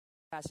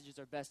passages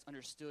are best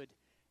understood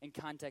in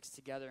context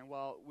together. And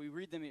while we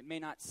read them, it may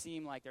not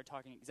seem like they're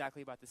talking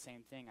exactly about the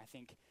same thing. I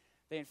think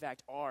they, in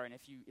fact, are. And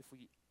if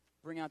we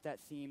bring out that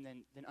theme,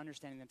 then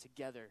understanding them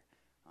together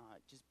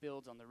just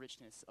builds on the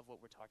richness of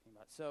what we're talking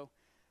about. So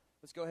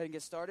let's go ahead and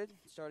get started.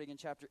 Starting in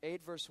chapter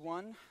 8, verse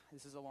 1.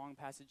 This is a long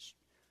passage.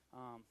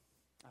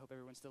 I hope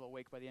everyone's still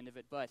awake by the end of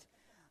it. But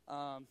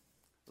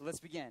let's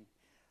begin.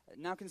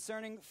 Now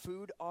concerning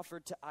food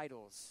offered to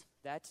idols.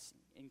 That,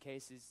 in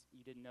case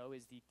you didn't know,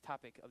 is the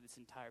topic of this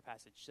entire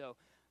passage. So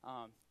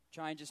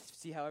try and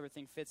just see how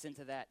everything fits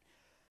into that.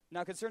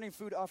 Now concerning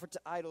food offered to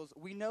idols,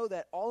 we know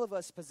that all of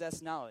us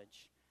possess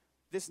knowledge.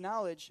 This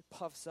knowledge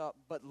puffs up,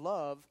 but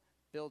love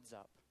builds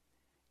up.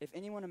 If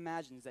anyone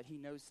imagines that he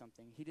knows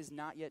something, he does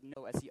not yet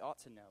know as he ought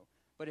to know.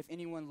 But if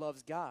anyone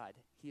loves God,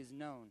 he is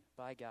known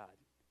by God.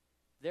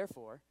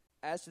 Therefore,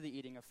 as to the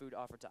eating of food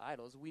offered to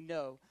idols, we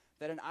know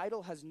that an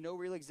idol has no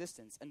real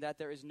existence, and that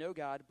there is no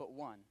God but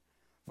one.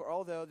 For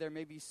although there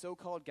may be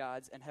so-called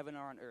gods in heaven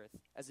or on earth,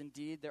 as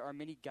indeed there are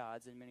many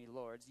gods and many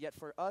lords, yet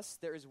for us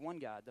there is one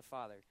God, the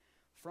Father,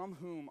 from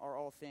whom are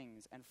all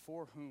things, and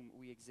for whom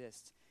we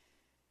exist.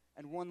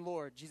 And one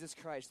Lord, Jesus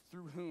Christ,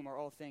 through whom are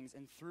all things,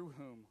 and through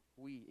whom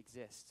we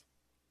exist.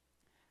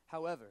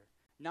 However,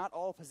 not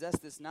all possess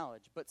this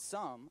knowledge, but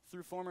some,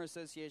 through former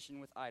association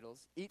with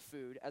idols, eat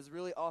food as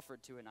really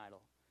offered to an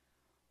idol.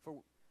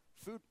 For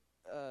food,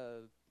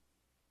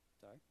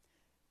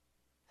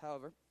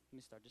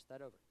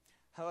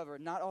 However,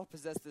 not all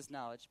possess this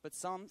knowledge, but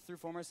some, through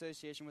former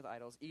association with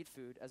idols, eat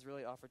food as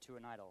really offered to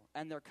an idol,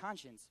 and their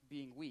conscience,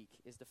 being weak,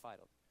 is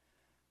defiled.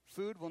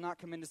 Food will not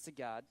commend us to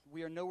God.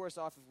 We are no worse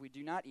off if we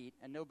do not eat,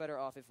 and no better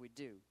off if we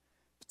do.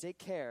 But take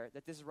care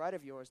that this right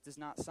of yours does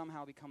not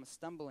somehow become a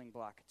stumbling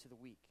block to the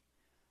weak.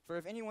 For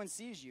if anyone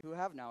sees you who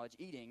have knowledge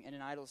eating in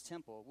an idol's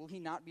temple, will he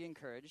not be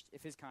encouraged,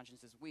 if his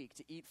conscience is weak,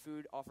 to eat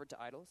food offered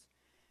to idols?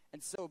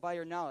 And so, by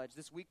your knowledge,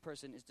 this weak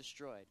person is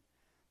destroyed,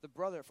 the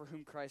brother for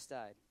whom Christ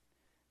died.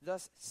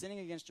 Thus, sinning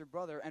against your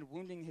brother and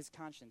wounding his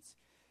conscience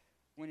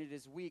when it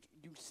is weak,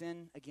 you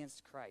sin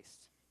against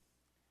Christ.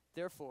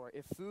 Therefore,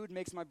 if food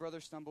makes my brother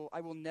stumble,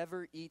 I will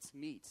never eat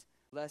meat,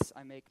 lest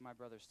I make my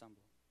brother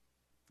stumble.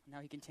 Now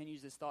he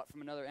continues this thought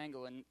from another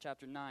angle in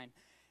chapter 9.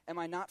 Am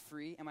I not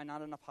free? Am I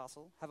not an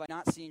apostle? Have I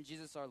not seen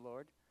Jesus our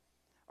Lord?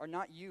 Are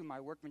not you my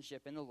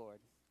workmanship in the Lord?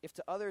 If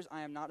to others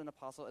I am not an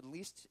apostle, at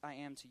least I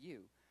am to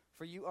you,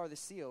 for you are the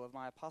seal of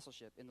my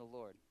apostleship in the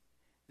Lord.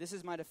 This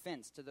is my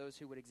defense to those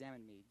who would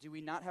examine me. Do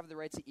we not have the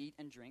right to eat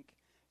and drink?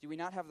 Do we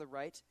not have the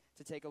right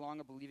to take along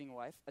a believing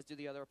wife, as do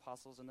the other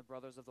apostles and the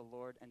brothers of the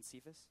Lord and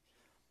Cephas?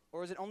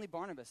 Or is it only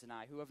Barnabas and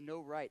I who have no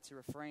right to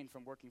refrain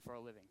from working for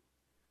a living?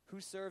 Who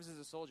serves as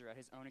a soldier at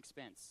his own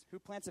expense? Who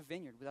plants a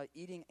vineyard without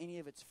eating any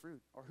of its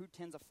fruit? Or who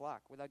tends a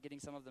flock without getting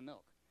some of the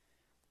milk?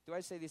 Do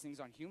I say these things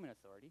on human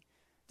authority?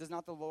 Does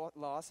not the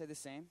law say the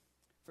same?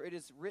 For it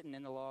is written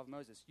in the law of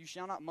Moses, you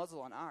shall not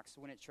muzzle an ox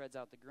when it treads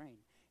out the grain.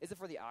 Is it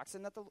for the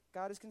oxen that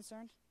God is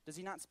concerned? Does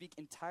he not speak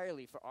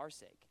entirely for our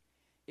sake?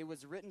 It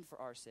was written for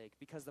our sake,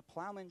 because the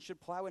plowman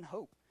should plow in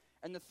hope,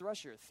 and the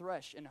thresher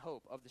thresh in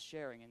hope of the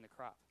sharing in the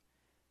crop.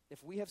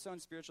 If we have sown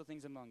spiritual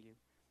things among you,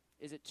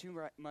 is it too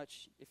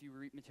much if you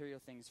reap material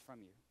things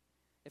from you?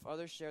 If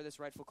others share this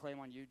rightful claim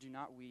on you, do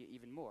not we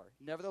even more?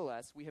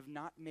 Nevertheless, we have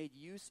not made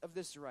use of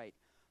this right,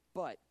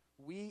 but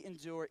we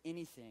endure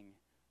anything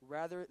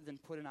rather than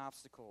put an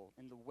obstacle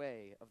in the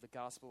way of the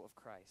gospel of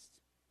Christ.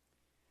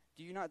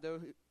 Do you not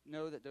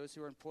know that those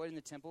who are employed in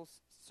the temple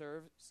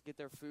get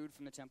their food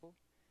from the temple,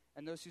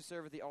 and those who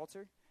serve at the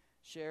altar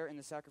share in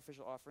the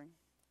sacrificial offering?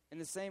 In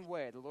the same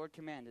way, the Lord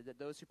commanded that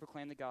those who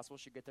proclaim the gospel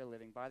should get their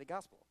living by the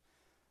gospel.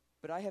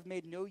 But I have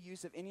made no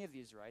use of any of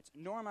these rights,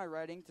 nor am I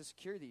writing to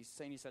secure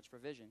any such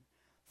provision,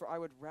 for I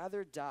would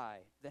rather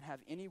die than have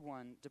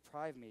anyone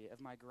deprive me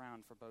of my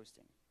ground for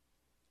boasting.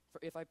 For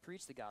if I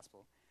preach the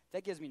gospel,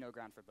 that gives me no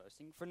ground for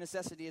boasting, for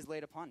necessity is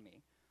laid upon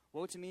me.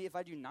 Woe to me if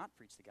I do not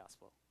preach the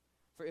gospel.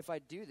 For if I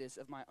do this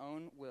of my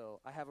own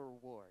will, I have a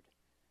reward.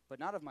 But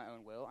not of my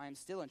own will, I am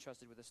still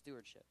entrusted with a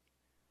stewardship.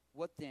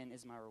 What then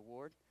is my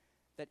reward?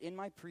 That in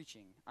my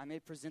preaching I may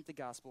present the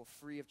gospel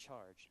free of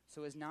charge,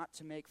 so as not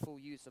to make full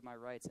use of my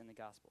rights in the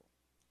gospel.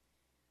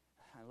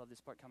 I love this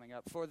part coming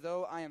up. For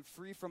though I am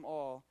free from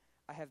all,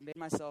 I have made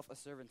myself a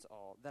servant to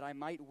all, that I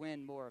might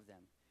win more of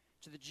them.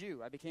 To the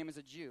Jew I became as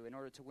a Jew in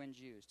order to win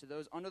Jews. To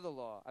those under the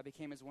law I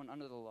became as one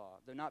under the law,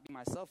 though not being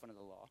myself under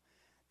the law,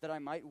 that I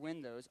might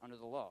win those under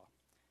the law.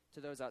 To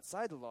those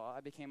outside the law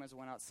I became as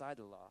one outside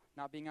the law,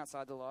 not being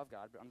outside the law of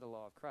God, but under the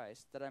law of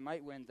Christ, that I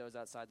might win those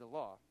outside the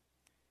law.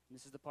 And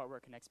this is the part where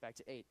it connects back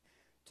to 8.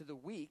 To the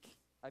weak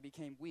I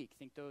became weak.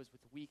 Think those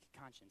with weak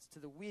conscience. To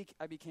the weak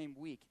I became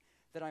weak,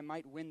 that I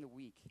might win the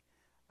weak.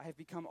 I have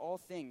become all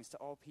things to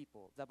all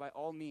people, that by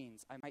all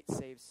means I might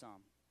save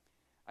some.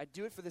 I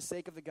do it for the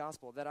sake of the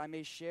gospel, that I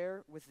may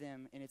share with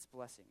them in its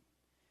blessing.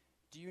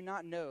 Do you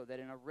not know that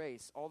in a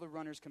race all the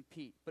runners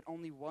compete, but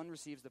only one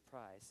receives the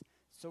prize?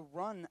 So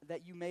run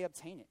that you may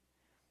obtain it.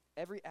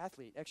 Every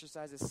athlete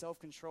exercises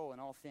self-control in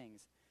all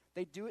things.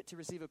 They do it to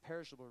receive a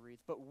perishable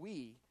wreath, but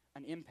we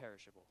an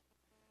imperishable.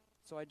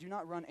 So I do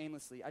not run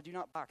aimlessly. I do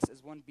not box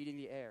as one beating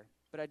the air,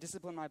 but I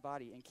discipline my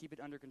body and keep it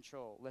under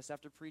control, lest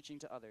after preaching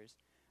to others,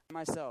 I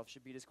myself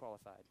should be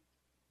disqualified.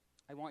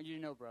 I want you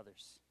to know,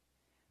 brothers,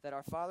 that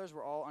our fathers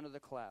were all under the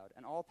cloud,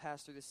 and all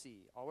passed through the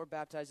sea. All were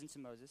baptized into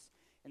Moses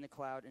in the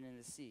cloud and in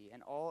the sea,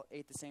 and all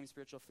ate the same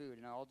spiritual food,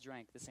 and all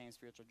drank the same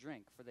spiritual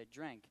drink, for they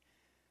drank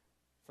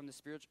from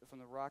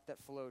the rock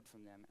that flowed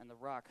from them, and the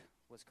rock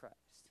was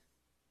Christ.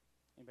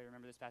 Anybody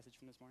remember this passage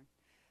from this morning?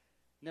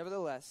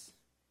 Nevertheless,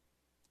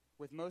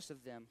 with most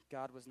of them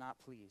God was not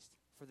pleased,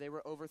 for they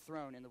were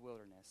overthrown in the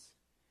wilderness.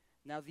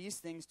 Now these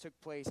things took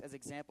place as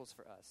examples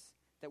for us,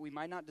 that we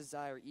might not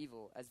desire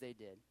evil as they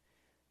did.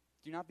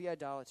 Do not be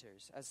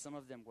idolaters, as some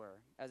of them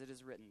were, as it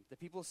is written. The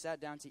people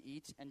sat down to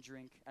eat and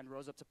drink and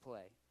rose up to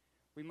play.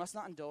 We must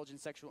not indulge in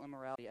sexual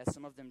immorality, as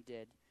some of them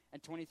did,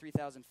 and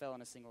 23,000 fell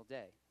in a single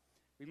day.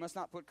 We must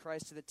not put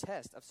Christ to the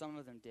test, as some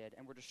of them did,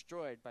 and were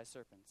destroyed by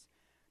serpents,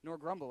 nor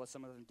grumble, as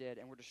some of them did,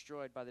 and were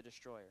destroyed by the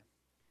destroyer.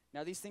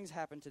 Now these things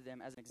happened to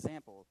them as an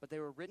example, but they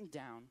were written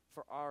down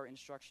for our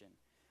instruction,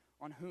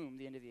 on whom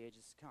the end of the age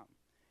is come.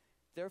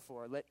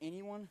 Therefore, let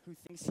anyone who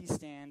thinks he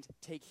stand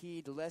take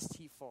heed lest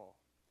he fall.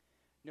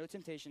 No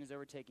temptation is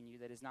overtaking you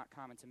that is not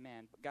common to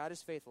man, but God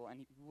is faithful, and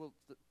he will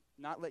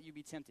not let you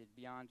be tempted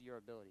beyond your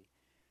ability.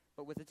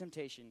 But with the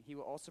temptation, he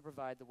will also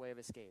provide the way of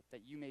escape,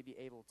 that you may be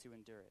able to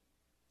endure it.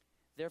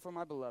 Therefore,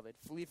 my beloved,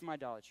 flee from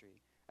idolatry.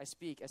 I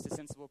speak as to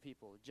sensible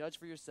people. Judge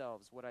for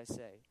yourselves what I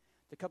say.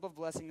 The cup of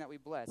blessing that we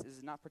bless, is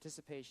it not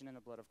participation in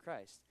the blood of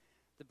Christ?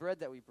 The bread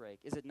that we break,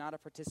 is it not a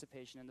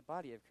participation in the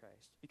body of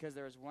Christ? Because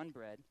there is one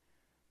bread,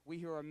 we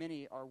who are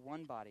many are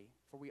one body,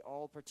 for we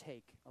all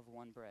partake of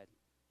one bread.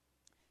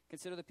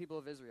 Consider the people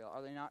of Israel.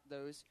 Are they not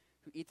those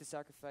who eat the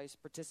sacrifice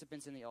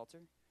participants in the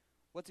altar?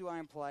 What do I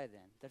imply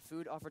then? That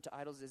food offered to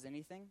idols is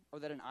anything? Or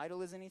that an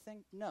idol is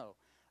anything? No.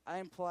 I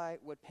imply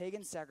what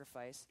pagans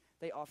sacrifice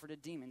they offer to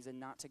demons and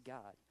not to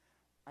God.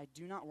 I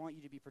do not want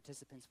you to be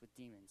participants with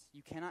demons.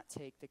 You cannot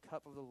take the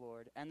cup of the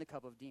Lord and the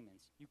cup of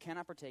demons. You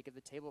cannot partake of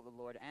the table of the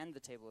Lord and the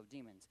table of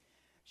demons.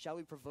 Shall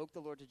we provoke the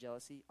Lord to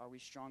jealousy? Are we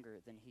stronger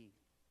than he?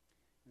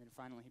 And then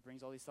finally, he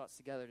brings all these thoughts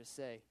together to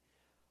say,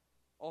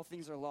 all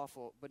things are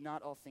lawful, but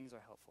not all things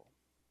are helpful.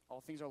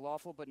 All things are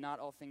lawful, but not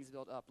all things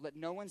build up. Let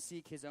no one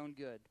seek his own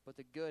good, but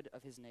the good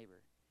of his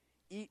neighbor.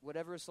 Eat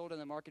whatever is sold in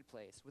the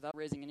marketplace, without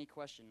raising any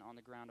question on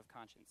the ground of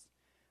conscience.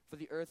 For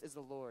the earth is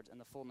the Lord's and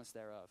the fullness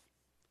thereof.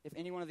 If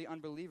any one of the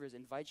unbelievers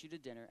invites you to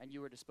dinner and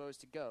you are disposed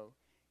to go,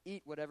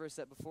 eat whatever is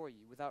set before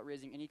you, without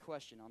raising any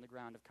question on the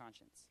ground of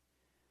conscience.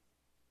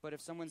 But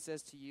if someone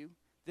says to you,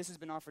 this has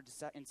been offered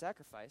in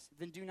sacrifice,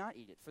 then do not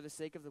eat it, for the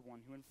sake of the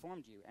one who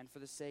informed you, and for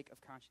the sake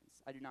of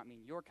conscience. I do not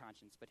mean your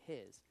conscience, but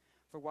his.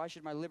 For why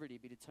should my liberty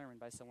be determined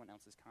by someone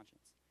else's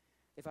conscience?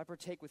 If I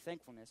partake with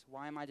thankfulness,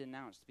 why am I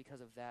denounced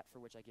because of that for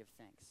which I give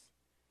thanks?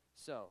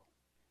 So,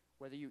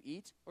 whether you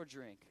eat or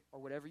drink,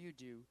 or whatever you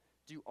do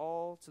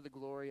all to the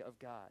glory of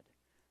God.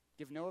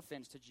 Give no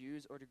offense to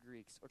Jews or to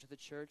Greeks, or to the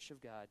church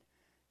of God,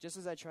 just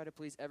as I try to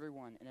please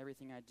everyone in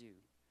everything I do.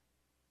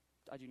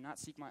 I do not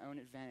seek my own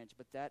advantage,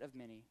 but that of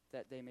many,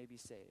 that they may be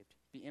saved.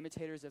 Be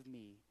imitators of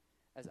me,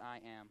 as I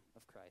am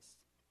of Christ.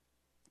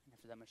 And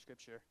after that much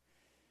scripture,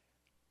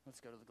 let's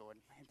go to the Lord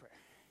in prayer.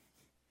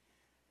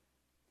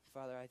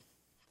 Father, I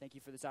thank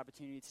you for this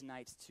opportunity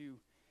tonight to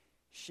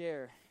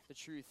share the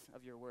truth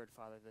of your word,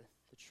 Father,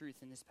 the truth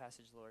in this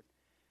passage, Lord.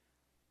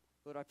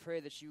 Lord, I pray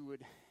that you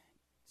would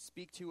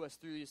speak to us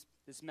through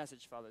this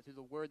message, Father, through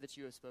the word that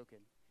you have spoken.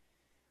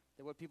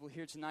 That what people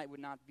hear tonight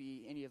would not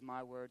be any of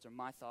my words or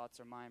my thoughts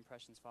or my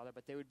impressions, Father,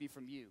 but they would be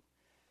from you.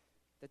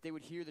 That they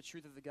would hear the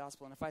truth of the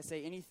gospel. And if I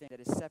say anything that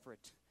is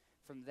separate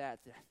from that,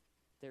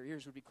 their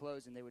ears would be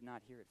closed and they would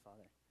not hear it,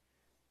 Father.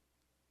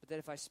 But that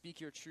if I speak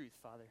your truth,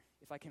 Father,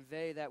 if I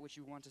convey that which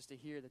you want us to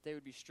hear, that they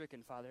would be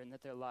stricken, Father, and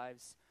that their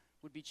lives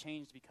would be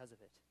changed because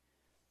of it.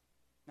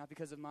 Not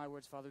because of my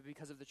words, Father, but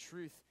because of the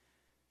truth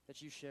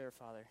that you share,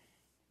 Father,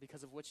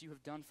 because of what you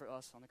have done for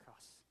us on the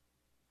cross.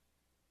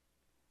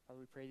 Father,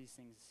 we pray these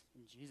things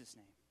in Jesus'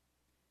 name.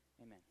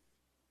 Amen.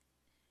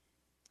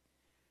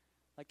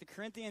 Like the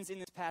Corinthians in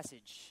this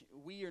passage,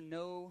 we are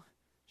no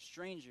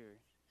stranger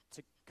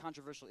to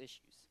controversial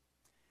issues.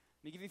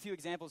 Let me give you a few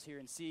examples here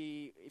and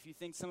see if you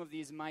think some of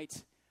these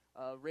might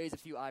raise a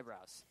few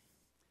eyebrows.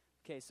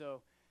 Okay,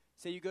 so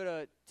say you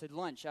go to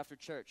lunch after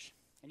church,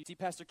 and you see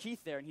Pastor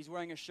Keith there, and he's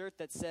wearing a shirt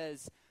that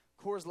says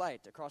Coors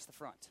Light across the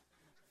front.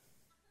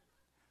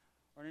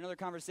 Or in another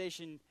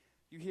conversation,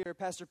 you hear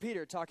Pastor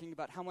Peter talking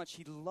about how much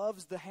he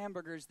loves the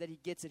hamburgers that he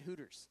gets at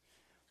Hooters.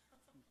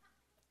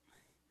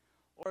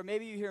 Or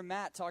maybe you hear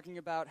Matt talking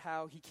about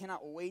how he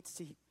cannot wait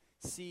to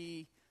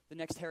see the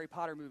next Harry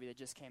Potter movie that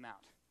just came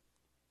out.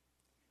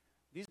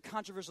 These are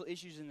controversial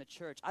issues in the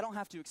church. I don't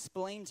have to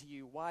explain to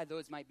you why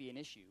those might be an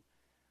issue.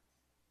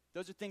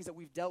 Those are things that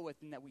we've dealt with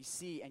and that we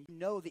see, and you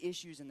know the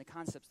issues and the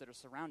concepts that are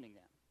surrounding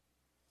them.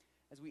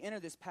 As we enter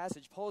this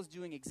passage, Paul is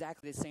doing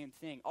exactly the same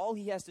thing. All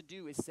he has to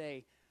do is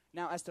say,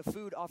 now as to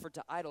food offered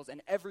to idols,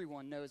 and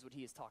everyone knows what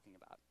he is talking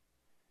about.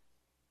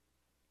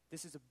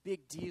 This is a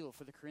big deal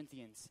for the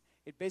Corinthians.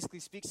 it basically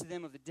speaks to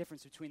them of the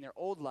difference between their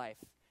old life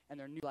and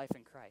their new life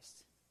in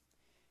Christ.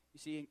 You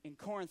see, in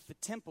Corinth, the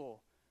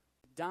temple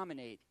would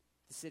dominate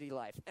the city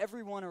life.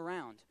 Everyone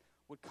around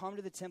would come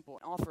to the temple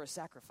and offer a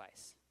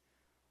sacrifice.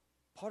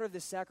 Part of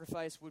this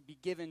sacrifice would be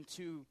given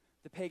to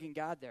the pagan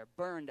god there,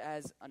 burned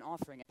as an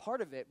offering.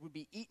 Part of it would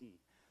be eaten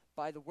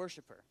by the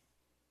worshiper.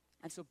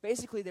 And so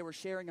basically they were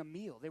sharing a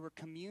meal. They were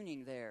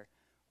communing there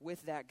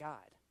with that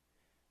God.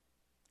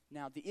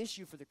 Now, the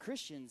issue for the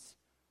Christians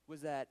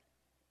was that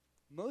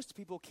most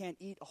people can't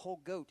eat a whole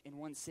goat in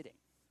one sitting.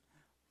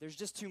 There's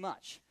just too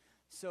much.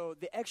 So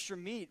the extra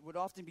meat would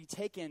often be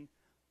taken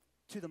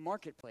to the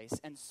marketplace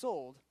and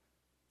sold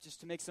just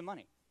to make some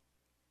money.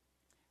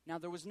 Now,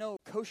 there was no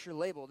kosher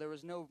label. There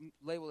was no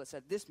label that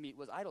said this meat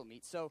was idol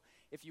meat. So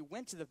if you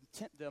went to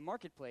the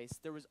marketplace,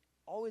 there was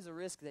always a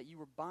risk that you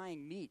were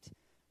buying meat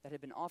that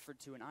had been offered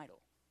to an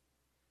idol.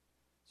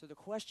 So the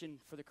question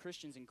for the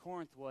Christians in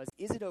Corinth was,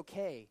 is it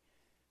okay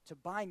to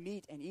buy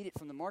meat and eat it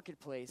from the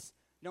marketplace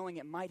knowing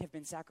it might have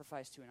been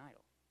sacrificed to an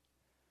idol?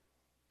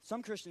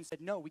 Some Christians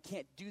said, no, we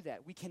can't do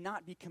that. We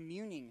cannot be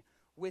communing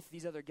with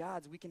these other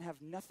gods. We can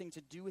have nothing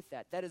to do with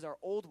that. That is our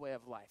old way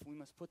of life. We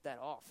must put that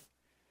off.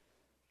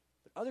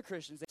 But other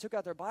Christians, they took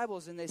out their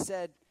Bibles and they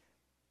said,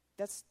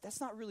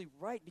 that's not really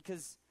right,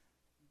 because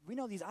we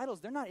know these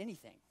idols, they're not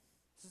anything.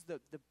 This is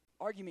the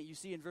argument you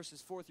see in verses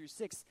 4 through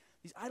 6.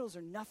 These idols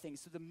are nothing.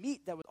 So the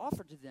meat that was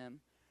offered to them,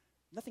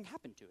 nothing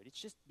happened to it.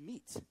 It's just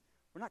meat.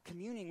 We're not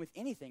communing with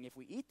anything if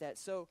we eat that.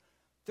 So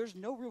there's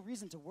no real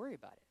reason to worry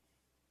about it.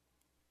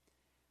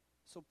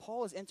 So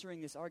Paul is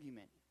entering this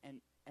argument,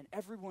 and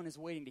everyone is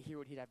waiting to hear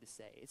what he'd have to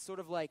say. It's sort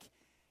of like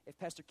if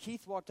Pastor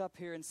Keith walked up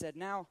here and said,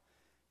 now,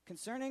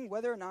 concerning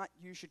whether or not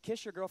you should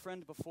kiss your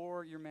girlfriend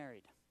before you're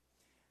married.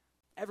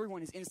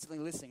 Everyone is instantly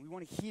listening. We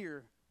want to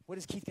hear, what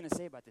is Keith going to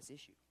say about this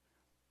issue?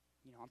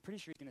 You know, I'm pretty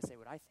sure he's going to say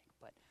what I think,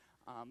 but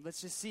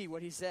let's just see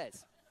what he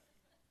says.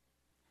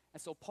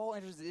 And so Paul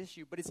enters the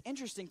issue, but it's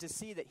interesting to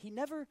see that he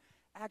never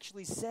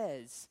actually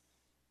says,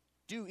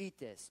 do eat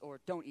this or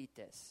don't eat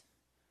this.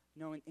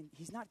 No, and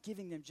he's not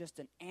giving them just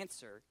an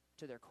answer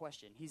to their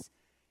question. He's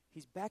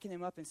backing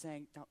them up and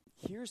saying, now,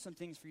 here are some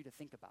things for you to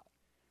think about.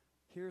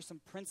 Here are some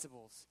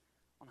principles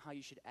on how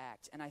you should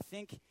act. And I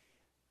think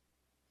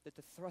that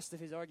the thrust of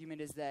his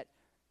argument is that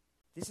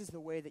this is the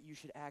way that you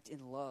should act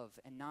in love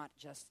and not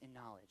just in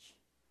knowledge.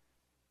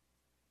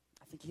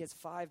 I think he has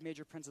 5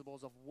 major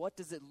principles of what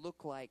does it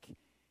look like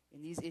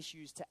in these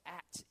issues to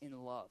act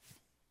in love.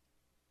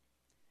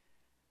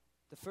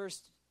 The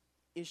first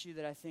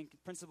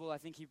principle I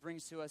think he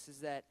brings to us is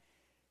that,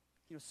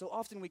 you know, so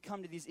often we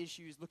come to these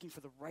issues looking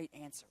for the right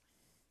answer.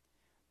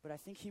 But I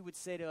think he would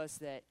say to us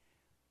that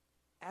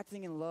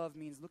acting in love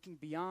means looking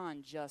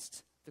beyond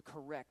just the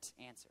correct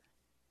answer.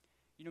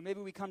 You know,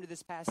 maybe we come to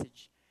this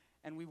passage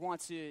and we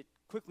want to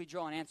quickly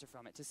draw an answer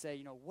from it to say,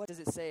 you know, what does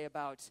it say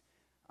about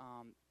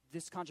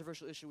this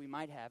controversial issue we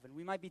might have? And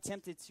we might be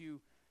tempted to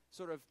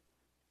sort of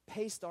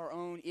paste our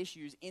own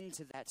issues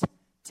into that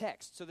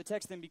text. So the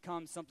text then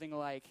becomes something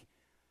like,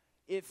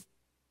 if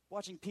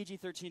watching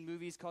PG-13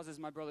 movies causes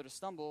my brother to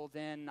stumble,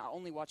 then I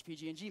only watch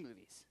PG&G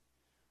movies.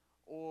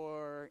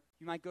 Or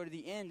you might go to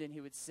the end and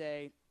he would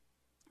say,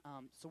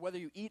 so whether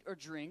you eat or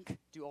drink,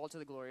 do all to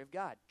the glory of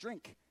God.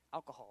 Drink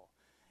alcohol.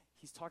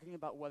 He's talking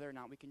about whether or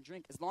not we can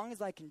drink. As long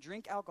as I can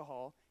drink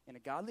alcohol in a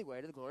godly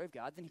way to the glory of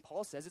God, then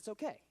Paul says it's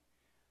okay.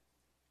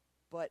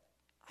 But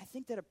I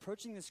think that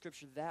approaching the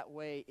scripture that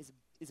way is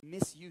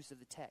misuse of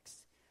the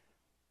text.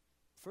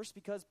 First,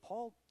 because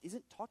Paul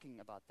isn't talking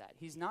about that.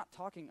 He's not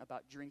talking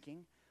about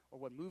drinking or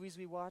what movies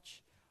we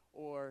watch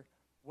or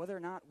whether or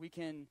not we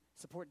can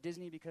support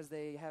Disney because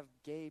they have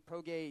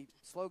pro-gay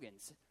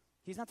slogans.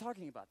 He's not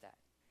talking about that.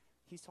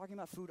 He's talking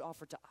about food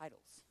offered to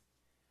idols.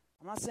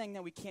 I'm not saying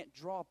that we can't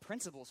draw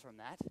principles from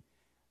that.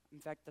 In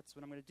fact, that's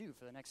what I'm going to do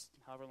for the next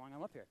however long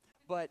I'm up here.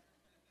 But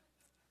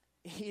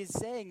he is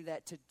saying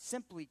that to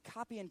simply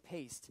copy and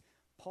paste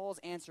Paul's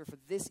answer for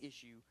this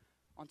issue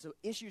onto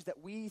issues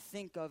that we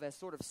think of as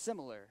sort of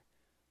similar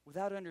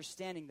without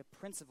understanding the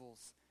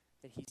principles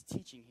that he's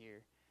teaching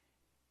here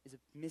is a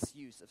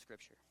misuse of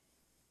Scripture.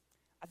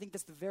 I think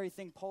that's the very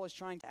thing Paul is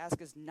trying to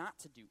ask us not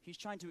to do. He's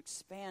trying to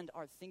expand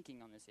our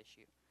thinking on this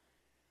issue.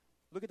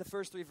 Look at the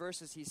first 3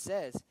 verses he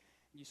says.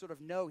 You sort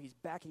of know he's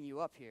backing you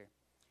up here.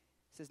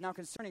 He says, now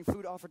concerning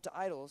food offered to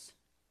idols,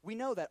 we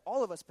know that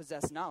all of us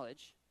possess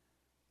knowledge.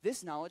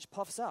 This knowledge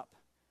puffs up,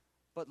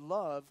 but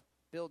love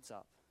builds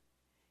up.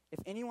 If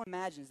anyone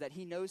imagines that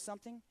he knows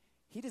something,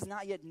 he does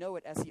not yet know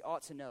it as he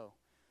ought to know.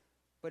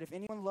 But if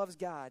anyone loves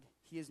God,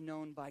 he is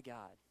known by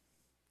God.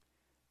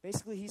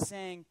 Basically, he's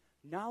saying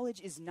knowledge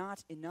is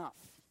not enough.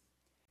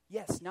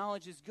 Yes,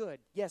 knowledge is good.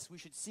 Yes, we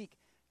should seek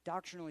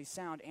doctrinally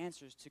sound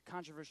answers to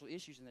controversial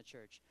issues in the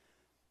church.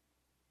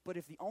 But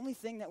if the only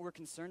thing that we're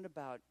concerned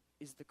about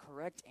is the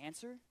correct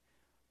answer,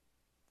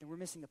 then we're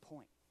missing the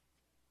point.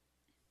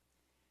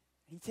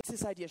 And he takes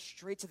this idea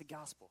straight to the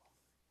gospel.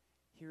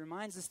 He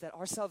reminds us that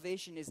our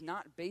salvation is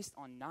not based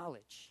on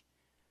knowledge.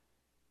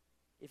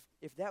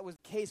 If that was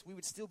the case, we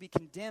would still be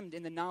condemned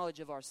in the knowledge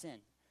of our sin.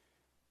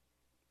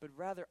 but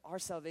rather our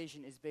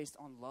salvation is based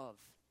on love.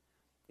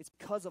 It's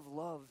because of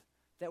love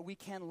that we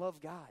can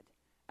love God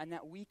and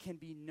that we can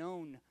be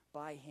known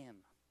by him.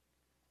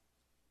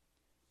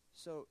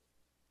 So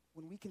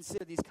when we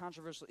consider these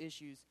controversial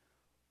issues,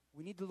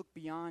 we need to look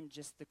beyond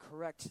just the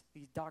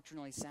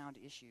doctrinally sound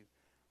issue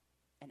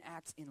and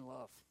act in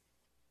love.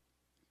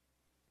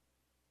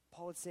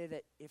 Paul would say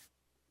that if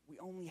we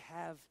only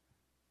have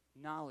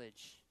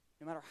knowledge,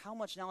 no matter how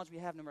much knowledge we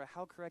have, no matter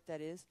how correct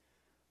that is,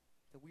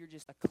 that we are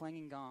just a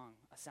clanging gong,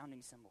 a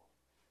sounding cymbal.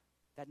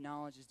 That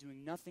knowledge is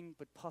doing nothing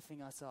but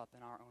puffing us up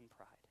in our own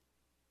pride.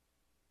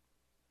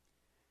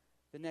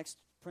 The next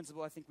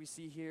principle I think we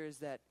see here is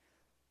that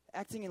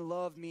acting in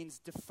love means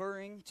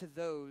deferring to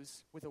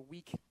those with a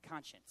weak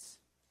conscience.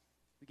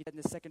 We get that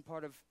in the second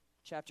part of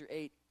chapter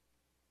 8.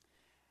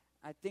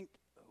 I think,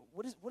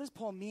 what does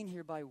Paul mean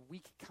here by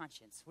weak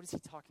conscience? What is he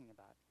talking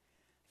about?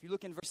 If you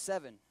look in verse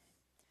 7,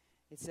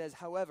 it says,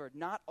 "However,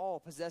 not all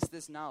possess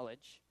this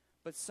knowledge,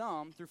 but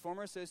some, through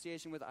former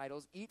association with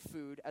idols, eat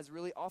food as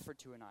really offered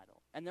to an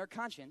idol, and their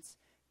conscience,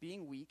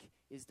 being weak,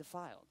 is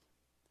defiled."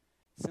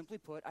 Simply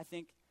put, I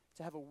think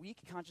to have a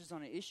weak conscience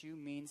on an issue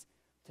means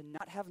to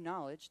not have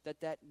knowledge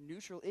that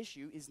neutral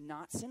issue is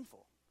not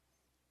sinful.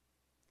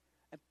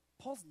 And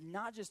Paul's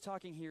not just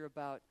talking here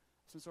about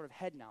some sort of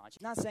head knowledge.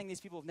 He's not saying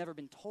these people have never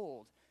been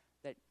told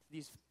that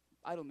these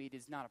idol meat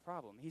is not a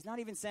problem. He's not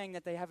even saying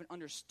that they haven't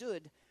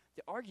understood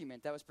the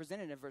argument that was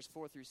presented in verse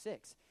 4 through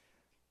 6.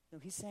 No,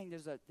 he's saying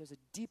there's a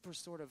deeper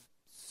sort of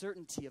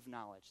certainty of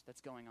knowledge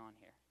that's going on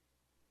here.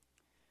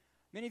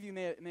 Many of you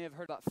may have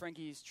heard about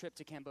Frankie's trip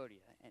to Cambodia.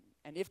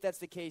 And if that's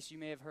the case, you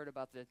may have heard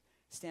about the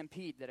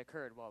stampede that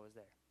occurred while I was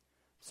there.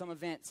 Some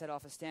event set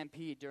off a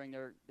stampede during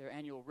their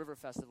annual river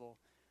festival,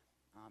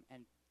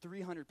 and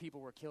 300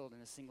 people were killed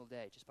in a single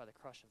day just by the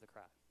crush of the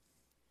crowd.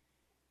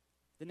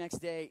 The next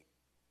day,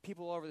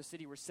 people all over the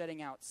city were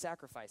setting out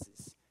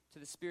sacrifices to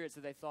the spirits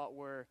that they thought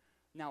were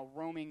now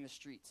roaming the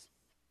streets.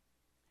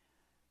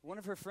 One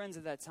of her friends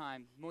at that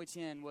time, Moi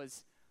Tien,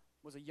 was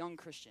a young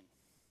Christian.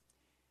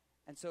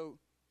 And so,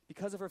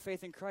 because of her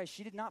faith in Christ,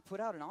 she did not put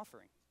out an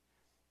offering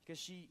because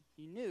she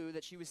knew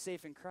that she was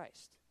safe in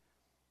Christ.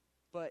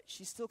 But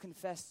she still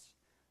confessed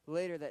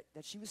later that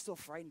she was still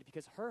frightened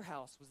because her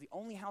house was the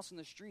only house on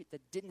the street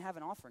that didn't have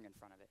an offering in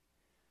front of it.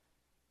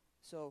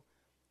 So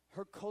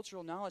her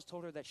cultural knowledge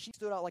told her that she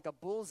stood out like a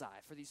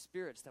bullseye for these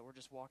spirits that were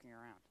just walking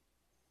around.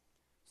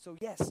 So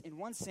yes, in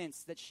one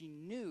sense, that she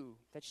knew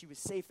that she was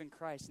safe in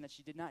Christ and that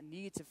she did not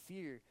need to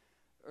fear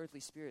earthly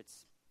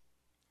spirits.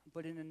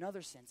 But in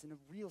another sense, in a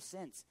real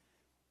sense,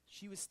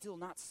 she was still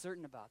not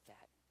certain about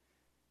that.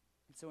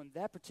 And so in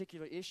that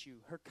particular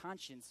issue, her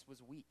conscience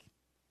was weak.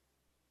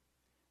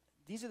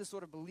 These are the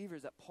sort of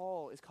believers that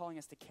Paul is calling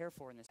us to care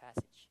for in this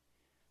passage.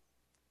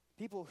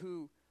 People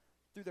who,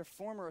 through their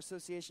former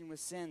association with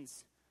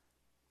sins,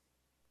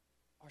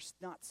 are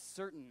not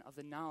certain of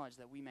the knowledge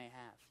that we may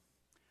have.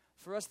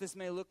 For us, this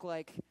may look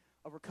like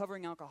a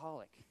recovering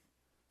alcoholic,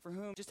 for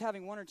whom just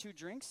having one or two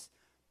drinks,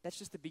 that's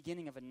just the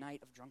beginning of a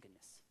night of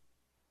drunkenness.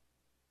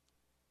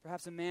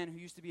 Perhaps a man who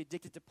used to be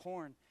addicted to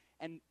porn,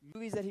 and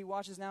movies that he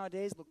watches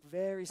nowadays look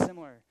very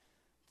similar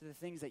to the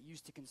things that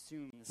used to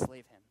consume and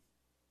enslave him.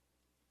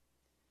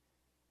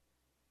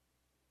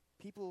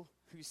 People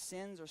whose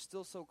sins are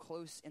still so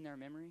close in their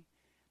memory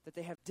that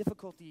they have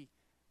difficulty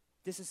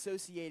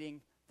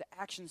disassociating the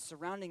actions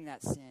surrounding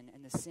that sin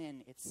and the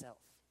sin itself.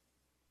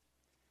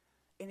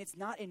 And it's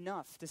not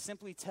enough to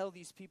simply tell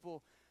these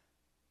people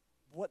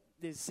what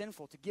is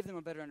sinful, to give them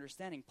a better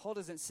understanding. Paul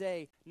doesn't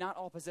say, not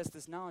all possess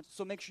this knowledge,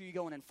 so make sure you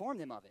go and inform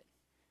them of it.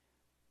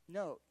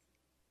 No,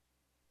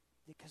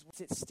 because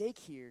what's at stake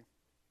here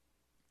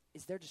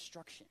is their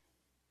destruction.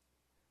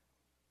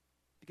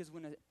 Because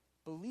when a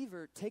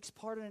believer takes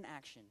part in an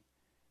action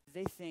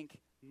they think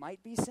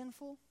might be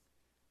sinful,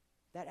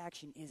 that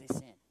action is a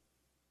sin.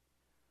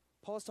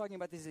 Paul is talking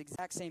about this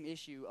exact same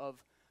issue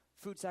of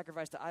food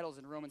sacrificed to idols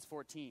in Romans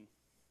 14.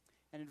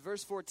 And in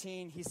verse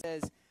 14, he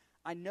says,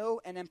 "I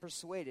know and am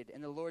persuaded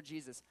in the Lord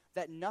Jesus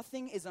that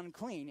nothing is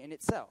unclean in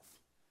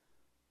itself,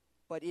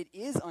 but it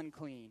is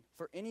unclean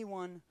for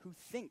anyone who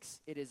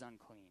thinks it is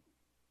unclean."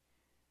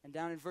 And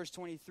down in verse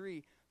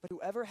 23, "But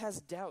whoever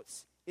has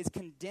doubts is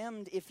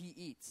condemned if he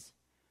eats,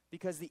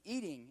 because the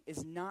eating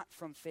is not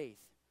from faith.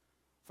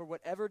 For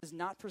whatever does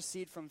not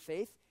proceed from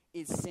faith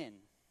is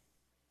sin."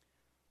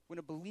 When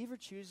a believer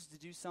chooses to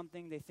do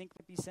something they think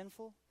might be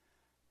sinful,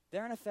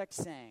 they're in effect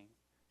saying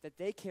that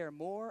they care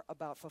more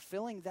about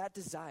fulfilling that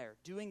desire,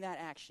 doing that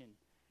action,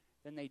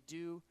 than they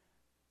do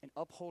in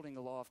upholding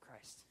the law of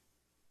Christ.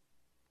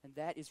 And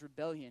that is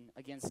rebellion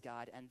against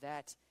God, and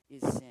that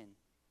is sin.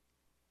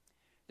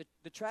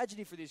 The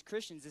tragedy for these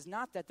Christians is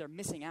not that they're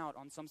missing out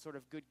on some sort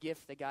of good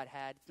gift that God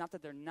had. It's not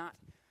that they're not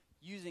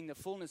using the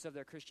fullness of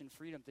their Christian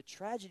freedom. The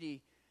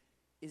tragedy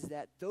is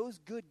that those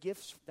good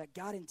gifts that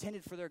God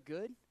intended for their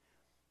good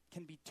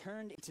can be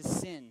turned into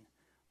sin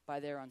by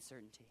their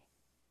uncertainty.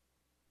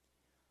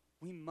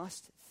 We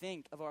must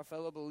think of our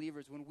fellow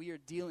believers when we are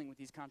dealing with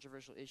these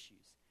controversial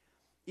issues.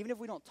 Even if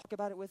we don't talk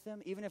about it with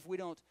them, even if we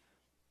don't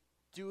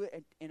do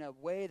it in a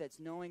way that's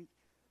knowing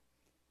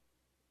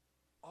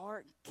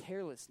our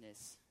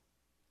carelessness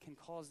can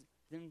cause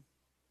them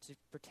to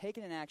partake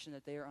in an action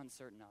that they are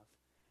uncertain of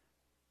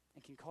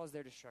and can cause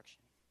their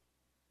destruction.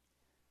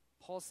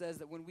 Paul says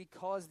that when we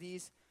cause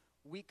these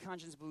weak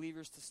conscience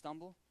believers to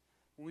stumble,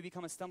 when we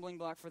become a stumbling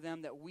block for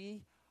them, that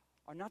we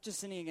are not just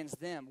sinning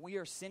against them, we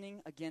are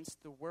sinning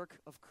against the work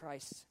of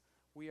Christ.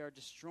 We are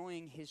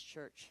destroying his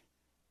church.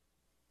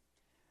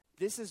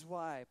 This is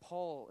why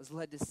Paul is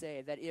led to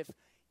say that if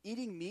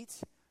eating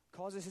meat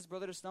causes his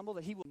brother to stumble,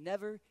 that he will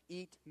never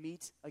eat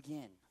meat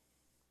again.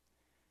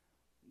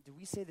 Do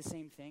we say the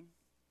same thing?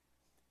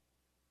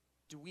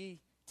 Do we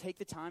take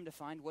the time to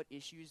find what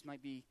issues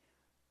might be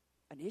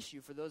an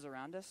issue for those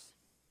around us?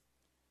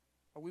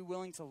 Are we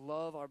willing to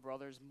love our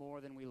brothers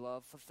more than we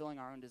love fulfilling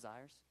our own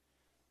desires?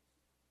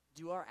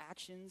 Do our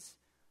actions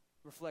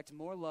reflect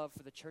more love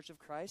for the church of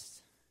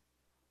Christ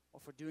or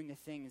for doing the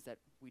things that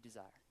we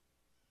desire?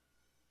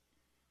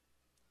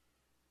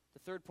 The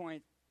third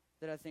point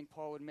that I think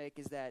Paul would make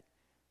is that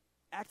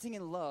acting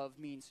in love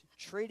means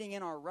trading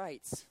in our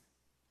rights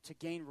to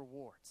gain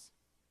rewards.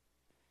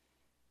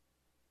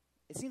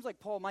 It seems like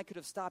Paul might could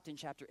have stopped in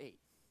chapter 8.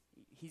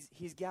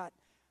 He's got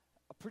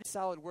a pretty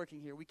solid working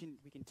here. We can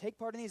take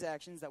part in these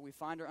actions that we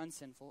find are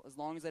unsinful as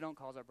long as they don't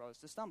cause our brothers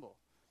to stumble.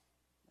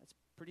 That's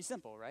pretty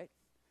simple, right?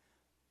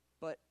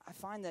 But I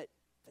find that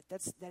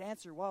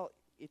answer, while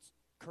it's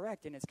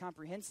correct and it's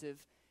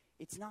comprehensive,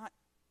 it's not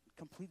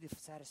completely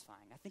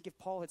satisfying. I think if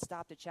Paul had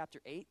stopped at chapter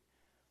 8,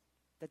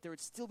 that there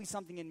would still be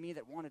something in me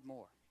that wanted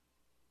more.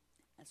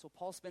 And so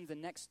Paul spends the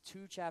next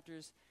 2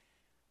 chapters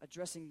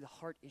addressing the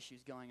heart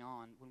issues going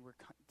on when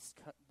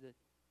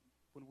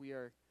we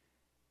are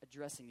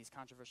addressing these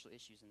controversial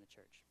issues in the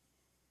church.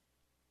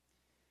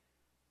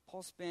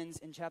 Paul spends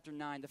in chapter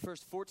 9, the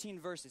first 14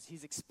 verses,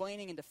 he's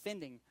explaining and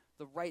defending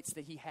the rights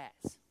that he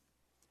has.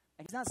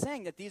 And he's not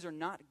saying that these are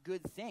not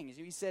good things.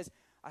 He says,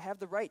 I have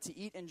the right to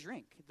eat and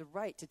drink, the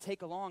right to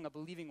take along a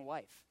believing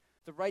wife,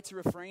 the right to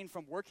refrain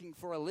from working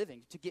for a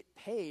living, to get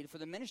paid for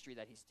the ministry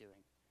that he's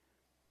doing.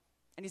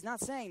 And he's not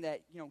saying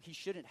that, he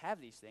shouldn't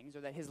have these things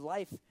or that his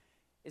life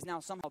is now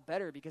somehow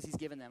better because he's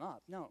given them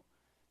up. No.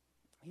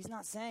 He's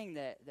not saying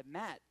that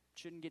Matt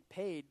shouldn't get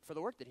paid for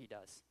the work that he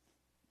does.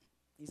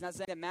 He's not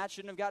saying that Matt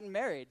shouldn't have gotten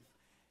married,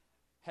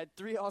 had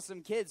 3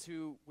 awesome kids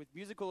who, with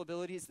musical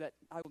abilities that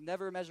I will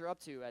never measure up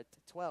to at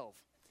 12.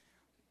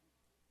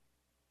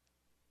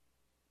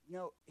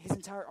 No, his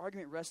entire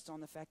argument rests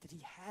on the fact that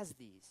he has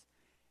these.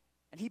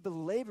 And he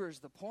belabors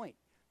the point.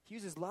 He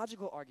uses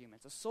logical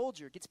arguments. A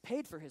soldier gets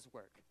paid for his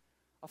work.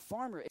 A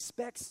farmer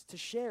expects to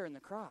share in the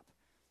crop.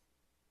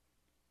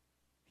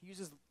 He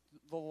uses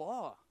the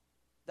law,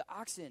 the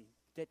oxen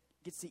that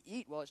gets to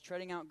eat while it's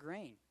treading out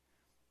grain.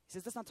 He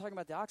says that's not talking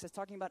about the ox, that's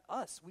talking about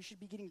us. We should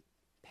be getting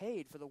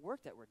paid for the work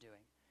that we're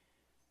doing.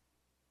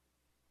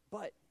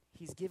 But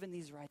he's given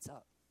these rights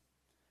up.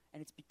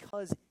 And it's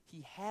because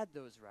he had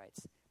those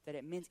rights that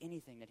it meant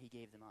anything that he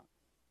gave them up.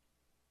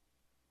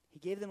 He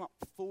gave them up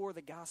for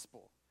the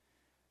gospel.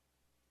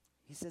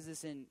 He says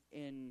this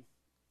in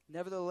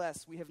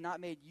nevertheless, we have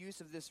not made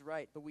use of this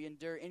right, but we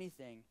endure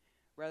anything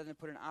rather than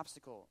put an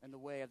obstacle in the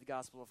way of the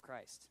gospel of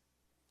Christ.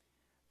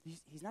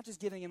 He's not just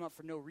giving him up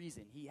for no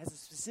reason. He has a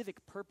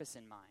specific purpose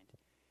in mind.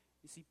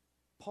 You see,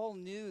 Paul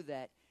knew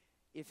that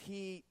if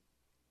he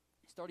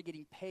started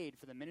getting paid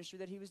for the ministry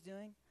that he was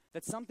doing,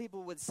 that some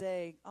people would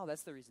say, oh,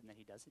 that's the reason that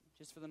he does it,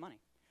 just for the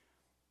money.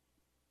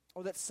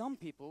 Or that some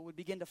people would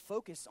begin to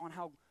focus on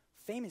how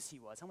famous he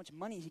was, how much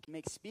money he could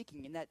make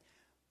speaking, and that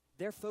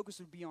their focus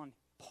would be on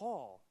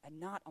Paul and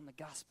not on the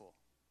gospel.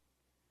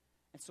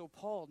 And so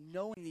Paul,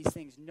 knowing these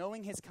things,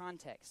 knowing his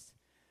context,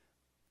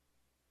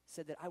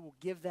 said that I will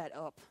give that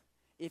up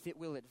if it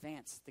will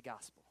advance the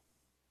gospel.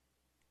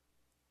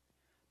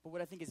 But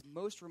what I think is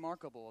most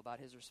remarkable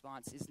about his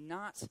response is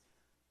not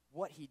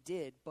what he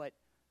did, but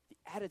the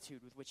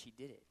attitude with which he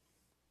did it.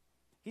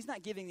 He's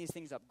not giving these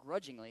things up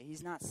grudgingly.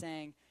 He's not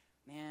saying,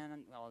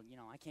 man, well,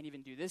 I can't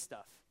even do this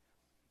stuff.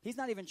 He's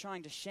not even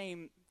trying to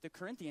shame the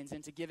Corinthians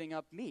into giving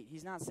up meat.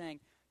 He's not saying,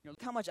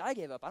 look how much I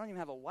gave up. I don't even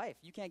have a wife.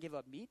 You can't give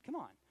up meat? Come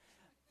on.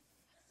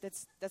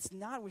 That's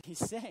not what he's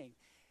saying.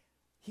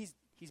 He's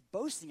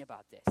boasting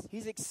about this.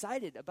 He's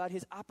excited about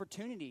his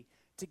opportunity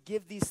to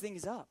give these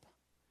things up.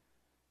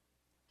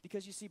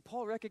 Because you see,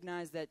 Paul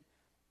recognized that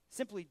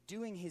simply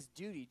doing his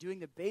duty, doing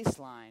the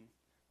baseline,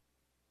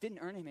 didn't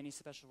earn him any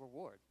special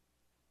reward.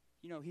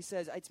 He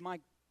says, it's my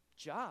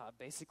job,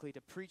 basically,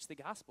 to preach the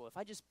gospel. If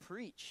I just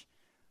preach,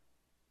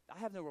 I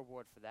have no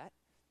reward for that.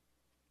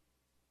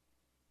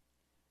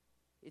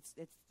 It's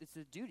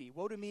a duty.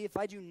 Woe to me if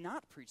I do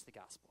not preach the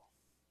gospel.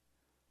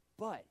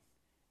 But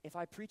if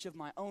I preach of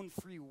my own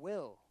free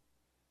will,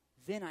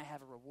 then I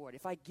have a reward.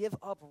 If I give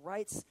up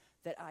rights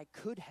that I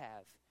could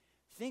have,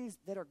 things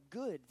that are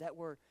good, that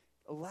were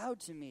allowed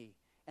to me,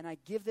 and I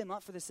give them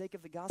up for the sake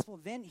of the gospel,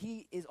 then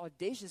he is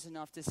audacious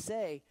enough to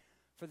say,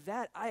 for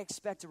that I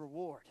expect a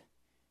reward.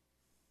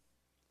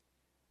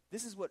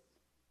 This is what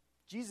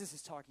Jesus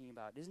is talking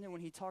about, isn't it,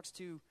 when he talks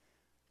to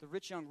the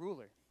rich young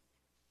ruler?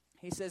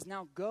 He says,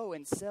 now go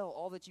and sell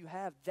all that you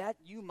have, that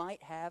you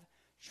might have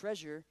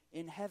treasure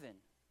in heaven.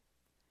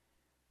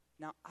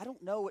 Now, I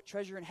don't know what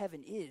treasure in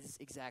heaven is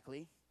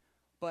exactly,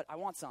 but I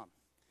want some.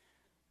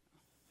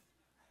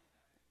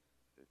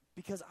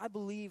 Because I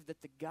believe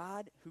that the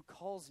God who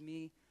calls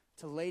me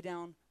to lay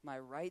down my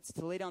rights,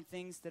 to lay down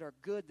things that are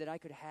good that I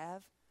could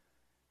have,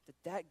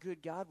 that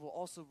good God will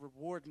also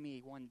reward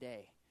me one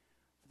day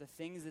for the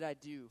things that I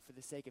do for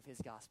the sake of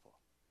his gospel.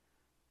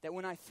 That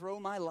when I throw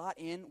my lot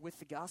in with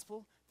the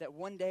gospel, that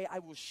one day I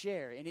will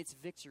share in its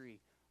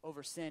victory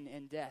over sin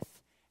and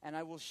death, and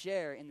I will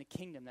share in the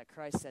kingdom that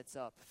Christ sets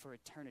up for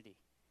eternity.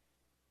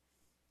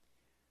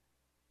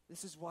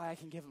 This is why I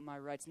can give up my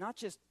rights, not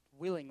just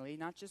willingly,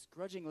 not just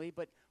grudgingly,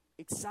 but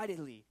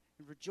excitedly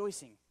and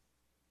rejoicing.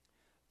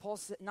 Paul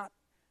said not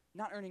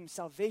earning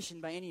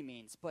salvation by any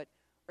means, but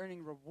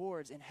earning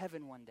rewards in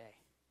heaven one day.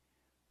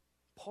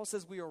 Paul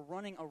says we are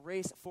running a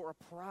race for a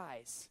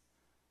prize.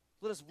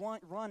 Let us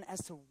run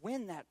as to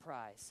win that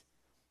prize.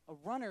 A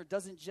runner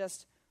doesn't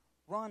just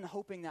run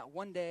hoping that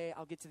one day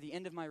I'll get to the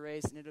end of my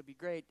race and it'll be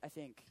great, I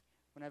think,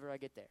 whenever I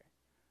get there.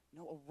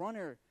 No, a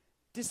runner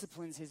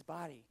disciplines his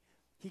body.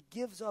 He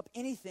gives up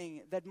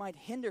anything that might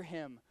hinder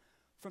him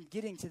from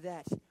getting to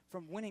that,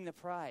 from winning the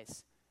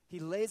prize. He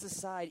lays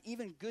aside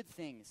even good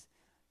things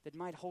that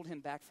might hold him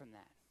back from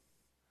that.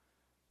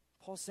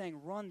 Paul's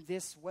saying, run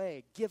this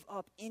way. Give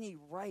up any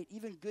right,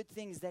 even good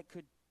things that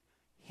could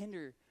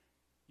hinder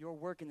your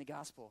work in the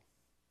gospel.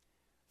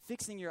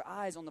 Fixing your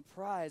eyes on the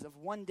prize of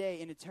one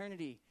day in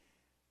eternity.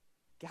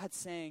 God's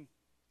saying,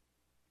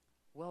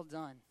 well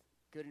done,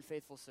 good and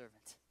faithful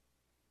servant.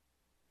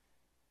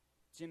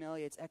 Jim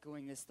Elliot's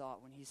echoing this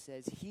thought when he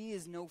says, he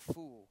is no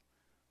fool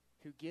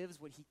who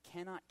gives what he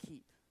cannot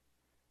keep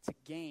to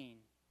gain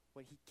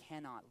what he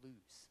cannot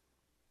lose.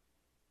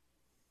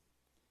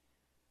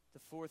 The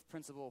fourth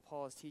principle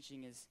Paul is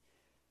teaching is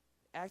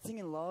acting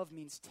in love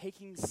means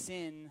taking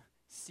sin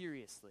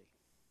seriously.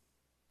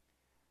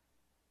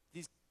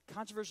 These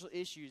controversial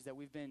issues that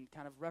we've been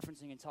kind of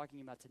referencing and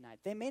talking about tonight,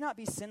 they may not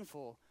be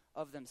sinful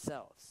of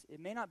themselves. It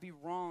may not be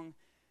wrong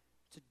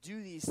to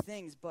do these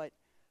things, but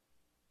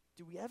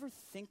do we ever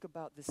think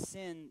about the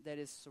sin that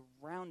is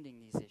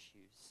surrounding these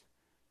issues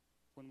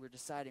when we're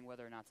deciding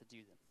whether or not to do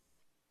them?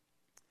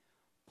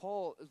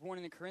 Paul is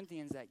warning the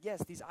Corinthians that,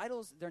 yes, these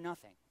idols, they're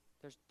nothing.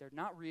 They're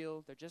not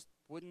real. They're just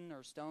wooden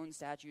or stone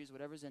statues,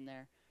 whatever's in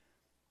there.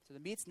 So the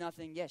meat's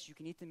nothing. Yes, you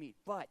can eat the meat.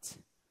 But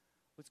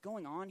what's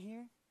going on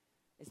here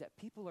is that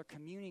people are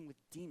communing with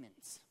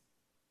demons.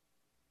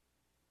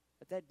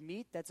 That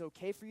meat that's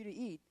okay for you to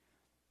eat,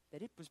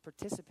 that it was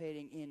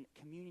participating in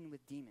communion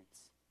with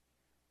demons.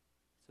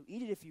 So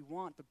eat it if you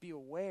want, but be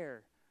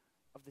aware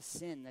of the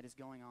sin that is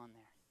going on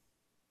there.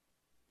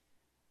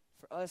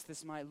 For us,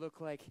 this might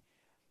look like,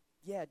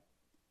 yeah,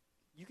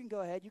 you can go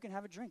ahead, you can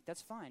have a drink,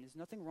 that's fine. There's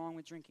nothing wrong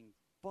with drinking.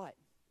 But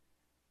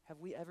have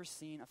we ever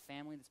seen a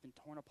family that's been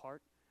torn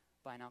apart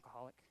by an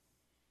alcoholic?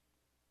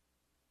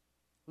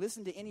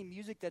 Listen to any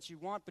music that you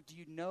want, but do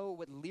you know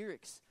what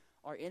lyrics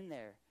are in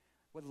there?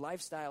 What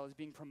lifestyle is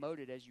being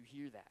promoted as you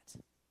hear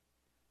that?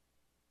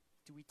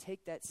 Do we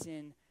take that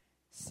sin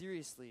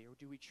seriously, or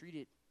do we treat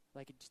it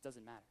like it just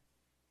doesn't matter?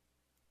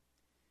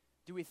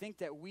 Do we think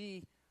that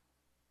we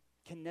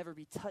can never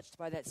be touched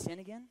by that sin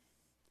again?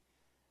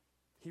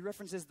 He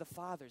references the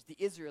fathers, the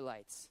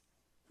Israelites,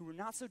 who were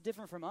not so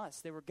different from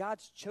us. They were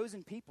God's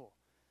chosen people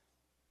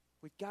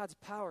with God's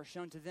power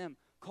shown to them,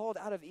 called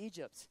out of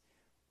Egypt,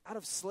 out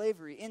of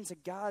slavery, into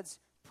God's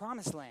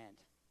promised land.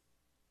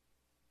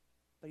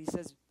 But he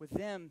says with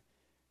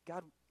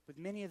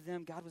many of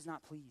them, God was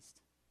not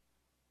pleased.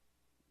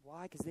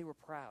 Why? Because they were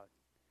proud.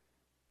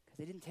 Because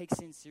they didn't take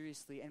sin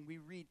seriously. And we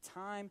read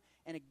time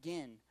and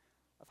again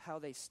of how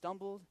they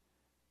stumbled,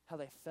 how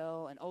they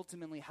fell, and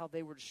ultimately how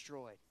they were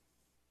destroyed.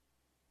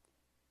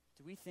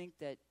 Do we think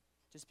that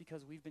just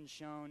because we've been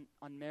shown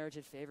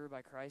unmerited favor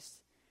by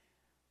Christ,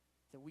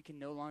 that we can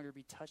no longer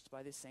be touched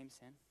by this same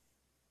sin?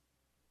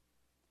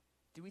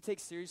 Do we take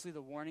seriously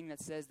the warning that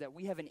says that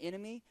we have an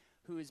enemy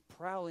who is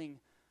prowling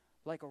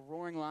like a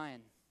roaring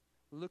lion,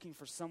 looking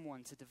for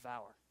someone to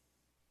devour?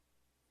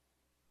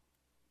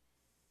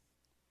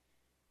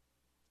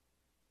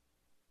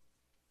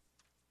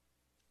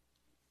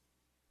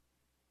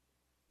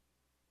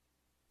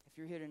 If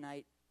you're here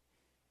tonight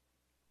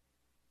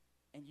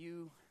and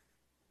you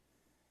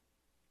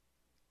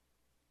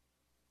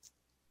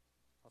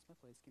lost my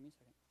place, give me a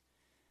second.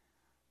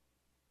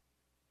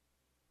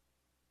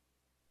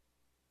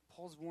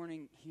 Paul's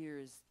warning here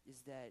is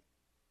that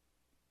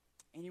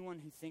anyone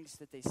who thinks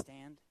that they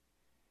stand,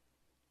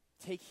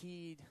 take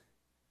heed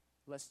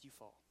lest you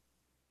fall.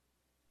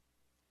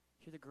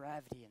 Hear the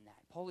gravity in that.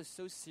 Paul is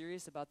so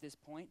serious about this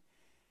point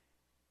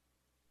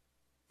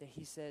that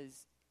he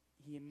says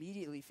he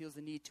immediately feels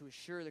the need to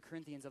assure the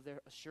Corinthians of their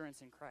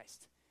assurance in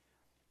Christ.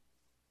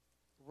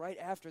 Right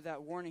after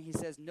that warning, he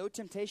says, no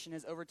temptation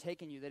has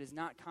overtaken you that is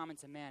not common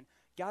to man.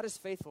 God is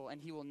faithful, and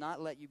he will not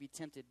let you be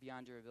tempted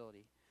beyond your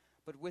ability.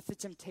 But with the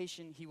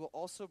temptation, he will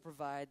also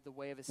provide the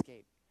way of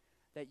escape,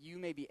 that you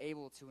may be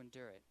able to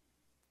endure it.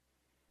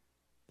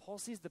 Paul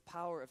sees the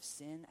power of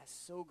sin as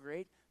so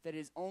great that it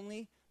is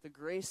only the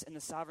grace and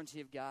the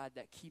sovereignty of God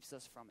that keeps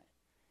us from it.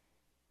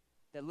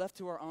 That left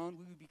to our own,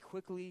 we would be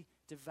quickly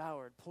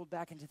devoured, pulled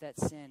back into that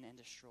sin and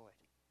destroyed.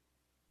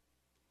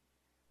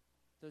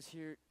 Those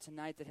here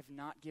tonight that have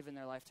not given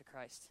their life to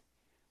Christ,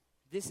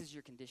 this is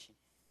your condition.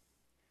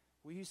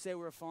 We who say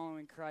we're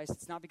following Christ,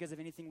 it's not because of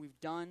anything we've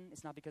done.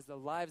 It's not because of the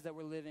lives that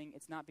we're living.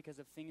 It's not because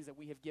of things that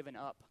we have given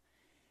up.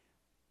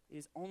 It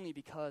is only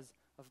because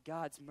of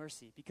God's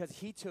mercy, because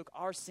he took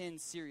our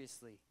sins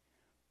seriously,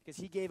 because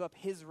he gave up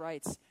his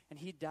rights, and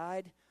he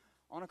died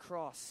on a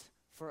cross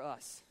for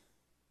us.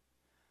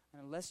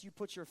 And unless you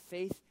put your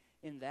faith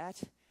in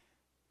that,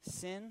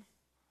 sin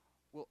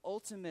will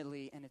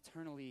ultimately and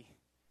eternally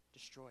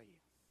destroy you.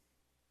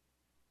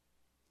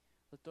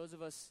 Let those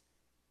of us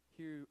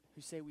here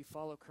who say we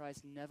follow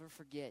Christ never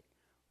forget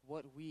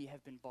what we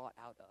have been bought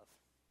out of.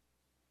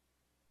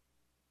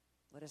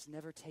 Let us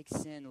never take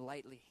sin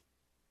lightly.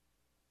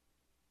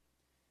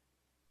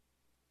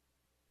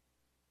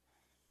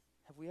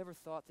 Have we ever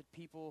thought that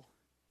people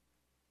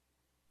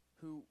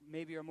who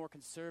maybe are more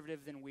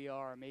conservative than we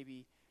are,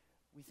 maybe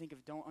we think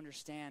of don't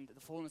understand the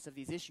fullness of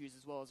these issues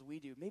as well as we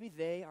do, maybe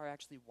they are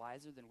actually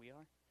wiser than we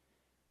are?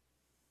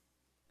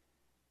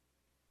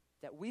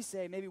 That we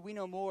say maybe we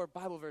know more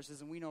Bible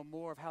verses and we know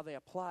more of how they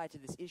apply to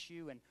this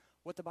issue and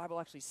what the Bible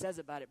actually says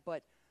about it,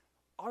 but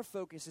our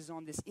focus is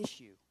on this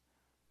issue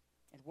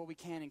and what we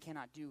can and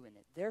cannot do in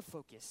it. Their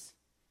focus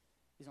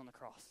is on the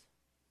cross.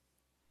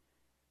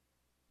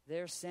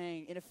 They're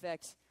saying, in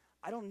effect,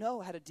 I don't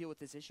know how to deal with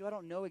this issue. I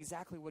don't know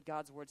exactly what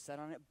God's word said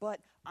on it, but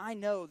I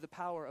know the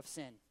power of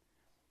sin.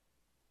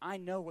 I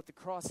know what the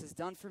cross has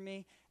done for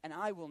me, and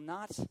I will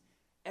not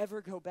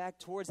ever go back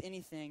towards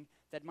anything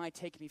that might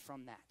take me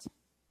from that.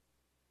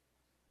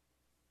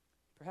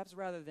 Perhaps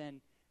rather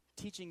than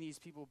teaching these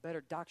people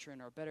better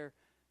doctrine or better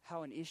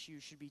how an issue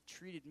should be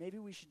treated, maybe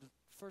we should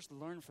first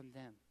learn from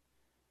them.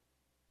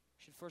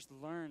 We should first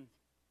learn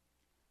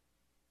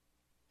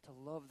to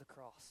love the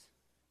cross.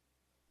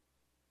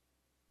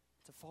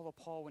 To follow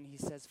Paul when he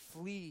says,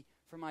 flee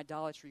from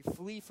idolatry,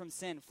 flee from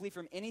sin, flee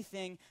from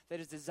anything that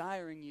is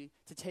desiring you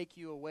to take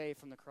you away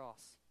from the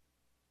cross.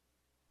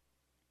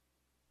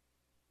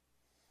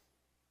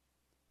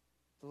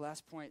 The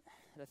last point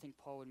that I think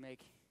Paul would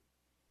make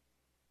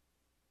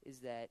is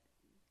that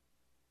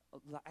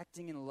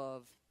acting in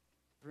love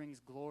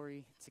brings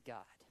glory to God.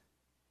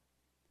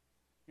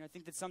 I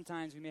think that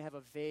sometimes we may have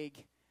a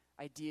vague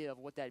idea of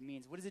what that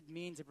means. What does it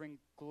mean to bring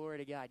glory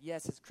to God?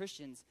 Yes, as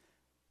Christians,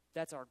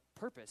 that's our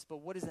purpose,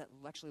 but what does that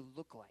actually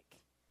look like?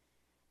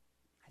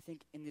 I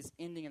think in this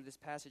ending of this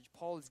passage,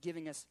 Paul is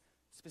giving us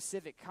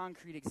specific,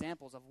 concrete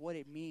examples of what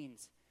it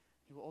means.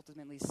 He will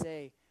ultimately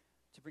say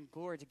to bring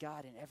glory to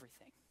God in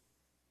everything.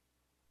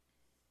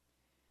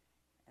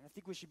 And I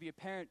think we should be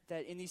apparent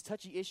that in these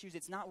touchy issues,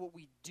 it's not what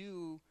we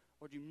do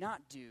or do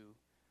not do.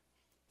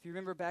 If you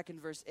remember back in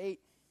verse 8,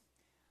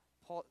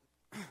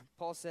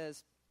 Paul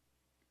says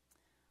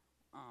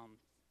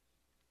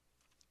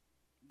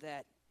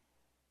that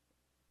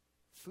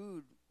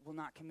food will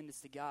not commend us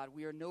to God.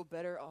 We are no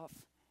better off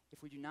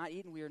if we do not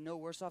eat, and we are no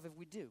worse off if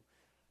we do.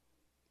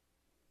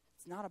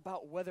 It's not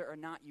about whether or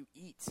not you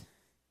eat.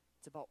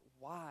 It's about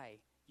why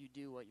you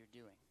do what you're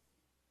doing.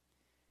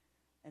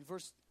 And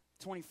verse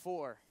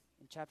 24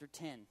 in chapter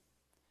 10,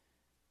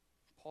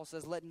 Paul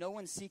says, let no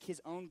one seek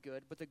his own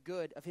good, but the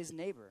good of his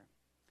neighbor.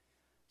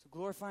 So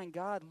glorifying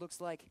God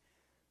looks like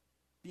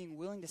being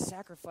willing to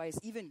sacrifice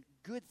even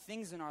good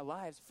things in our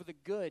lives for the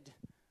good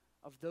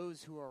of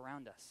those who are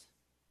around us.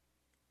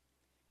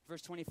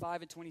 Verse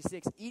 25 and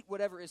 26, eat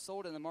whatever is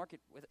sold in the market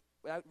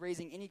without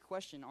raising any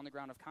question on the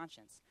ground of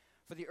conscience.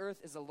 For the earth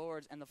is the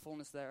Lord's and the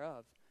fullness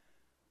thereof.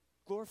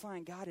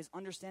 Glorifying God is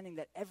understanding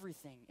that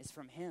everything is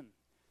from him,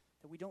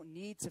 that we don't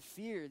need to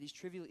fear these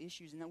trivial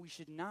issues, and that we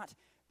should not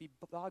be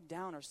bogged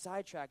down or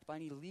sidetracked by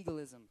any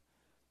legalism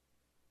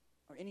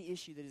or any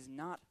issue that is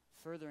not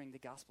furthering the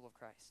gospel of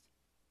Christ.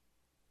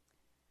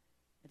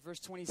 In verse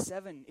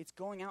 27, it's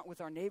going out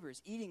with our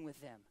neighbors, eating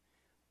with them,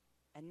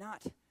 and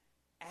not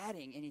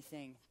adding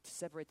anything to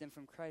separate them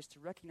from Christ, to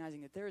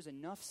recognizing that there is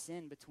enough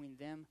sin between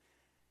them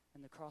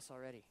and the cross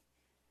already,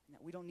 and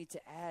that we don't need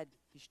to add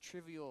these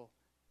trivial,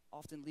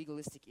 often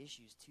legalistic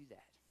issues to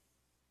that.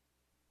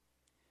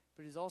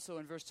 But it is also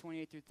in verse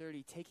 28 through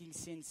 30, taking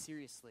sin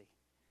seriously.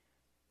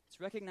 It's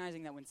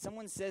recognizing that when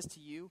someone says to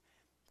you,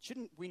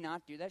 shouldn't we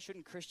not do that?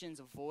 Shouldn't Christians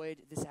avoid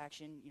this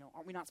action?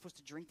 Aren't we not supposed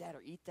to drink that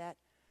or eat that?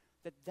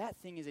 That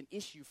thing is an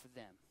issue for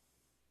them.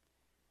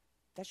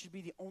 That should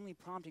be the only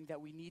prompting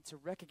that we need to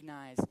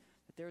recognize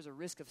that there is a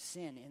risk of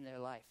sin in their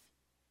life.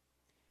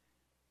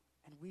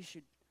 And we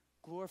should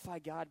glorify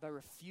God by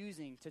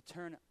refusing to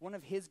turn one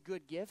of his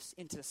good gifts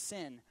into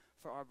sin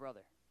for our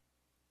brother.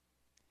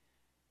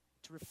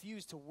 To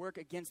refuse to work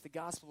against the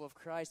gospel of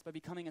Christ by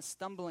becoming a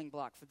stumbling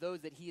block for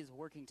those that he is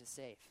working to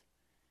save.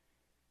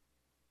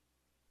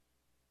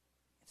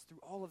 It's through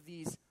all of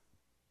these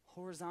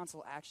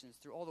horizontal actions,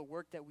 through all the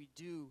work that we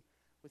do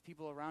with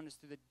people around us,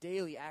 through the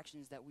daily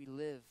actions that we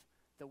live,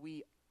 that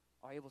we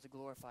are able to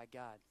glorify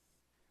God.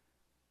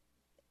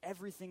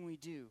 everything we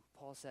do,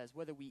 Paul says,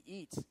 whether we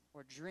eat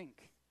or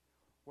drink,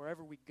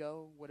 wherever we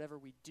go, whatever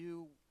we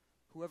do,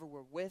 whoever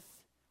we're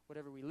with,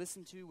 whatever we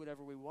listen to,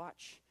 whatever we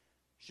watch,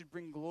 should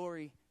bring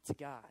glory to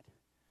God.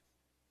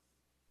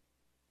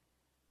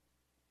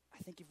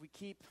 I think if we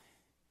keep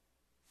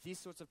these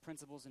sorts of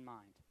principles in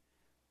mind,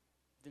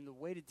 then the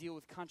way to deal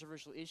with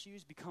controversial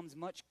issues becomes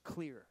much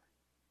clearer.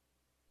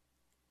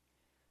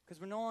 Because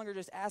we're no longer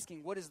just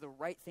asking, what is the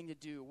right thing to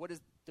do? What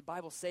does the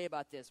Bible say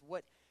about this?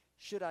 What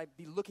should I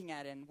be looking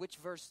at, and which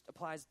verse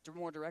applies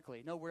more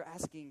directly? No, we're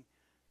asking,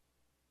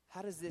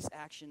 how does this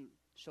action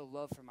show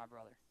love for my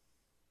brother?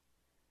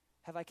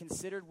 Have I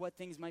considered what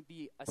things might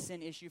be a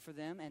sin issue for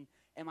them, and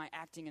am I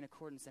acting in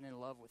accordance and in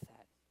love with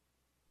that?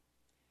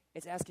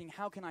 It's asking,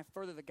 how can I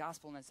further the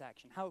gospel in this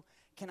action? How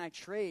can I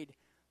trade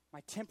my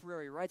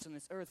temporary rights on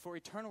this earth for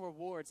eternal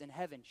rewards in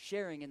heaven,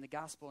 sharing in the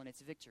gospel and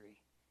its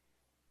victory?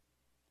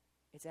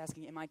 It's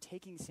asking, am I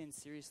taking sin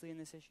seriously in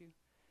this issue?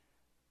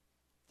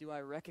 Do I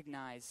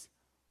recognize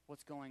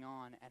what's going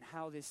on and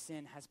how this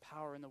sin has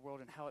power in the world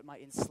and how it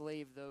might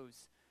enslave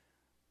those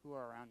who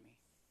are around me?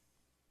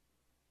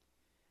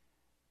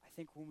 I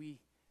think when we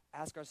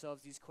ask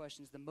ourselves these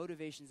questions, the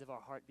motivations of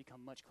our heart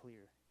become much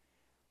clearer.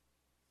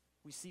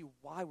 We see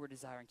why we're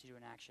desiring to do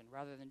an action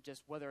rather than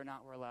just whether or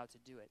not we're allowed to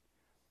do it.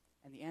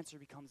 And the answer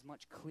becomes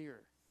much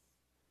clearer.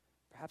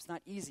 Perhaps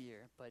not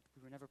easier, but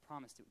we were never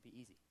promised it would be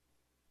easy.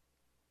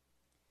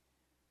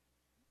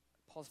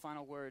 Paul's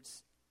final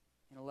words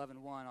in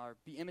 11:1 are,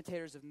 "Be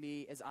imitators of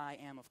me as I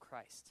am of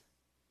Christ."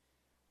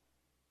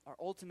 Our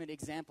ultimate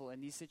example in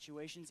these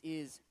situations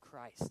is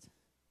Christ,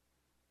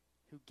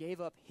 who gave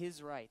up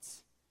his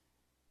rights,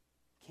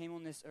 came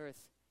on this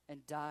earth,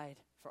 and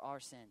died for our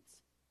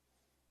sins.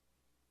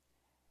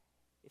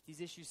 If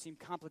these issues seem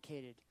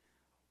complicated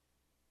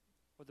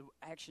or the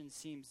action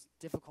seems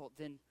difficult,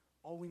 then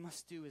all we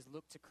must do is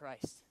look to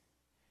Christ.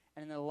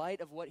 And in the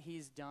light of what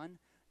he's done,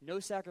 no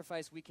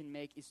sacrifice we can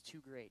make is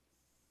too great.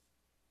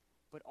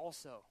 But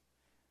also,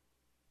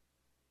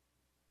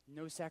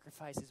 no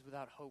sacrifice is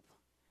without hope.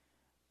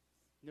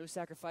 No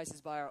sacrifice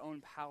is by our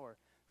own power.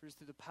 For it is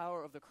through the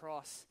power of the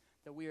cross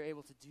that we are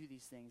able to do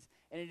these things.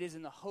 And it is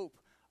in the hope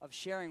of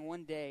sharing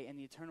one day in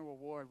the eternal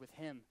reward with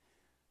him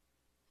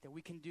that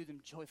we can do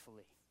them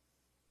joyfully.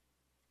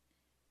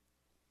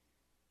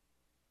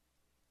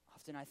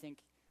 Often I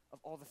think of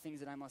all the things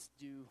that I must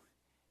do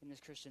in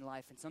this Christian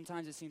life, and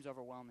sometimes it seems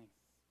overwhelming.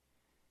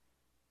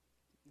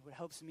 What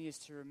helps me is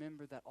to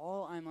remember that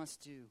all I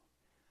must do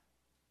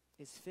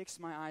is fix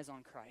my eyes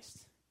on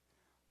Christ,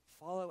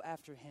 follow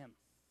after him,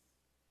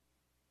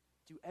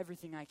 do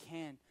everything I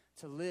can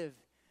to live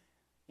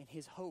in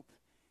his hope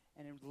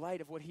and in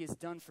light of what he has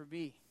done for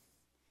me.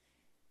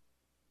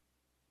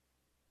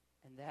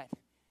 And that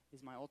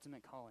is my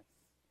ultimate calling.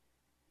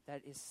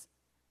 That is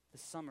the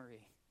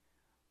summary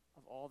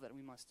of all that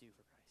we must do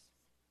for Christ.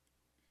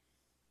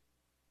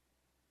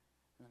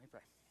 Let me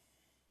pray.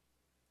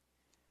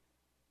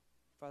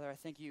 Father, I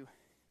thank you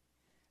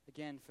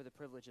again for the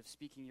privilege of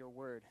speaking your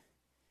word,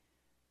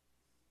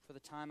 for the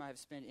time I have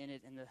spent in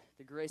it and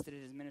the grace that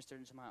it has ministered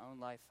into my own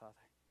life,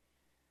 Father.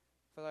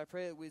 Father, I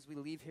pray that as we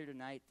leave here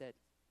tonight, that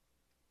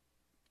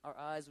our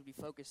eyes would be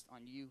focused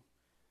on you,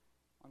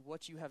 on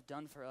what you have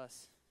done for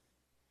us,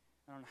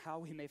 and on how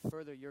we may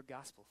further your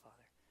gospel,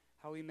 Father,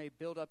 how we may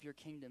build up your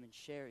kingdom and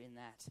share in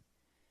that.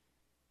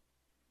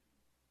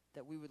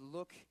 That we would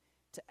look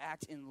to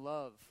act in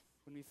love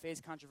when we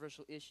face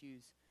controversial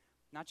issues,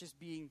 not just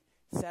being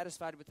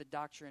satisfied with the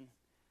doctrine,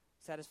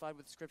 satisfied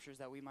with the scriptures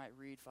that we might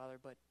read, Father,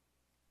 but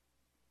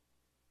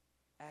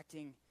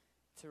acting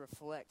to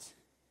reflect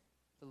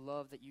the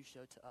love that you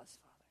showed to us,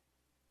 Father.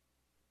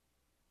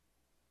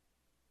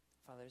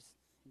 Father, it's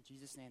in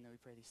Jesus' name that we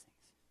pray these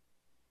things.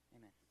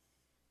 Amen.